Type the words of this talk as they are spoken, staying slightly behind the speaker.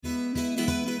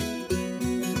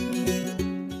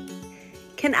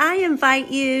can I invite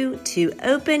you to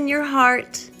open your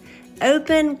heart,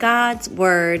 open God's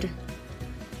Word,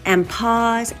 and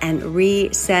pause and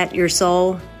reset your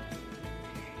soul?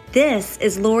 This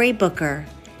is Lori Booker,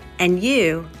 and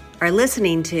you are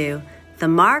listening to the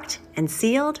Marked and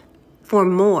Sealed for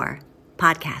More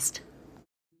podcast.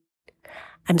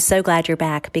 I'm so glad you're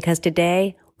back, because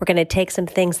today we're going to take some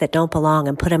things that don't belong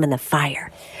and put them in the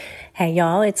fire. Hey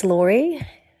y'all, it's Lori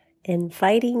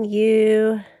inviting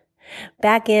you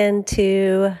back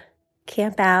into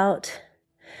camp out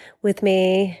with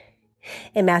me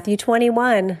in Matthew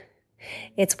 21.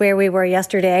 It's where we were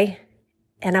yesterday,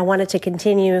 and I wanted to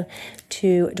continue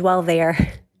to dwell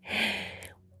there.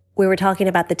 We were talking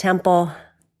about the temple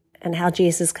and how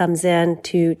Jesus comes in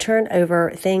to turn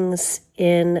over things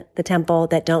in the temple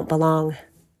that don't belong.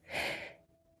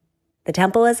 The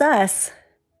temple is us.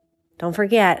 Don't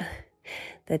forget,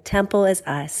 the temple is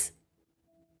us.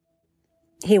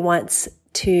 He wants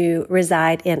to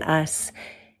reside in us,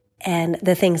 and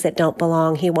the things that don't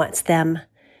belong, he wants them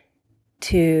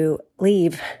to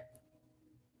leave.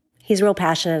 He's real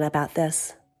passionate about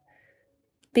this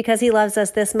because he loves us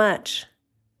this much.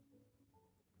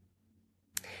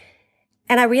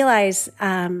 And I realize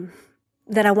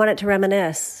that I wanted to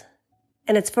reminisce,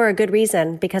 and it's for a good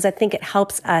reason, because I think it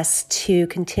helps us to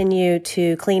continue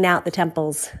to clean out the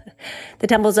temples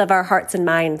of our hearts and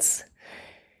minds.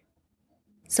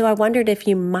 So I wondered if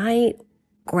you might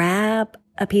grab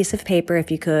a piece of paper if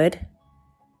you could,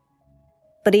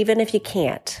 but even if you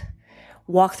can't,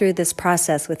 walk through this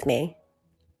process with me.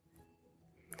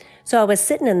 So I was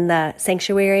sitting in the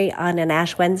sanctuary on an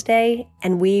Ash Wednesday,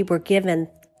 and we were given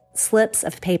slips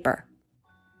of paper.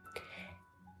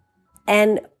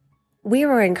 And we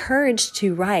were encouraged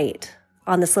to write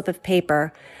on the slip of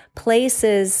paper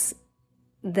places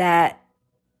that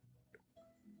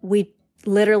we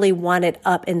literally wanted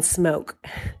up in smoke.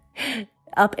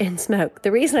 Up in smoke.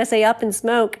 The reason I say up in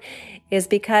smoke is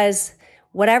because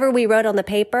whatever we wrote on the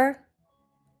paper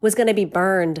was going to be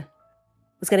burned.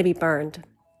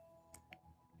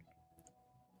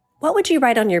 What would you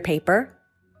write on your paper?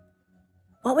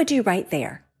 What would you write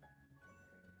there?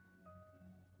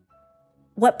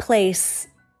 What place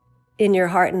in your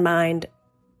heart and mind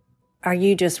are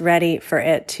you just ready for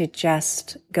it to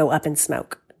just go up in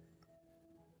smoke?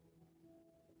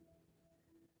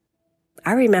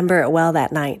 I remember it well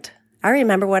that night. I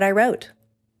remember what I wrote.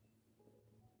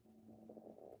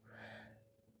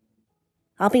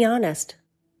 I'll be honest.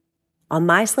 On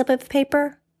my slip of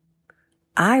paper,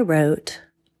 I wrote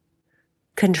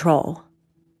control.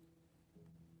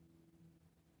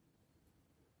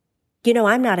 You know,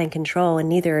 I'm not in control, and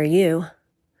neither are you.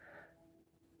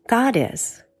 God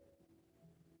is.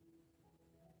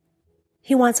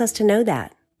 He wants us to know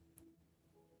that.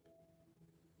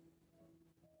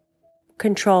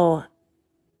 Control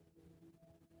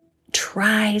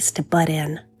tries to butt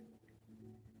in,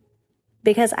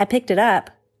 because I picked it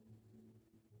up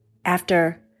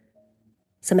after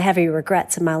some heavy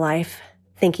regrets in my life,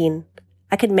 thinking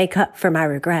I could make up for my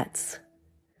regrets.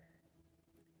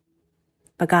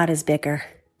 But God is bigger.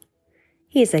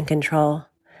 He's in control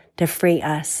to free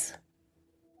us.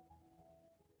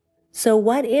 So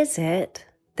what is it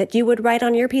that you would write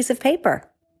on your piece of paper?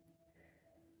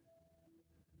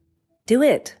 Do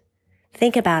it.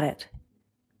 Think about it.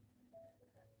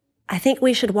 I think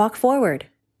we should walk forward,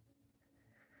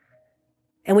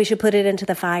 and we should put it into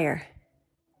the fire.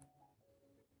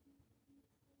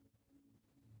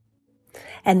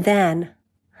 And then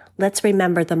let's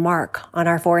remember the mark on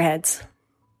our foreheads.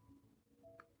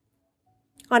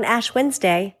 On Ash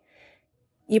Wednesday,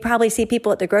 you probably see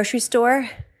people at the grocery store,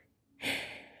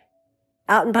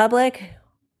 out in public,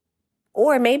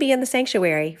 or maybe in the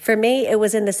sanctuary. For me, it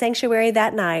was in the sanctuary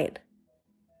that night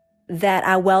that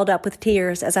I welled up with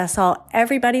tears as I saw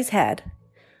everybody's head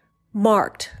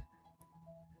marked.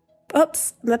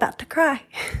 Oops, I'm about to cry.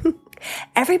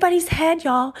 Everybody's head,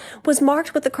 y'all, was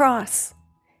marked with the cross.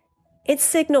 It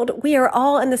signaled we are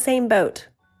all in the same boat.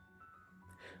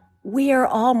 We are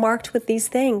all marked with these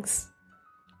things.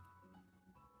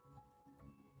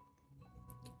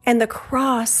 And the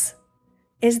cross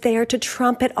is there to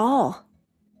trump it all.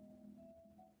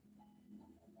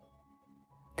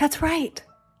 That's right.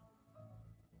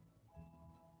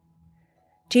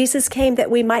 Jesus came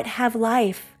that we might have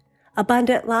life,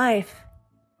 abundant life,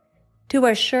 to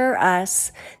assure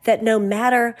us that no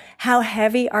matter how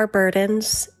heavy our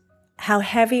burdens, how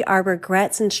heavy our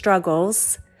regrets and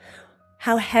struggles,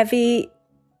 how heavy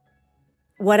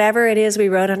whatever it is we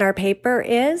wrote on our paper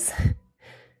is,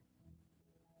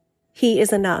 He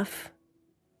is enough.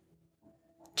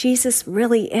 Jesus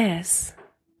really is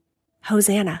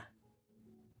Hosanna.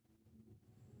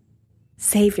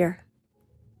 Savior.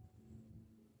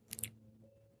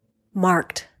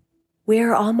 Marked. We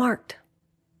are all marked.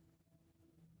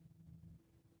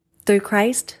 Through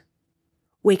Christ,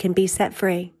 we can be set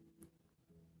free.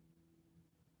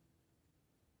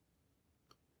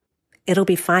 It'll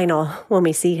be final when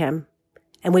we see him,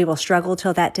 and we will struggle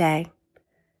till that day.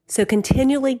 So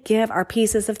continually give our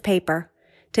pieces of paper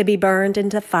to be burned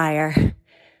into fire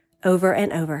over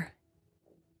and over.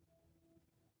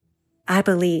 I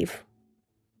believe,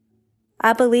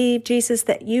 Jesus,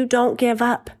 that you don't give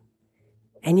up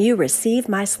and you receive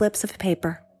my slips of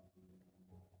paper.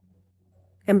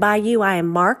 And by you, I am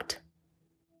marked.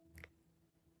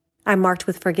 I'm marked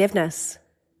with forgiveness.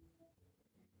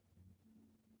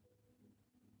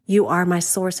 You are my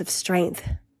source of strength.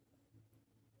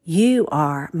 You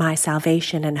are my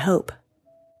salvation and hope.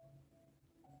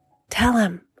 Tell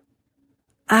him,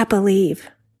 I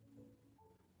believe.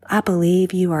 I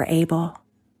believe you are able.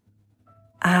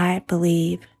 I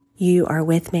believe you are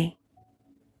with me.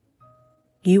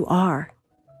 You are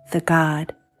the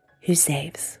God who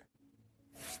saves.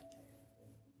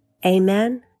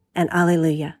 Amen and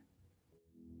alleluia.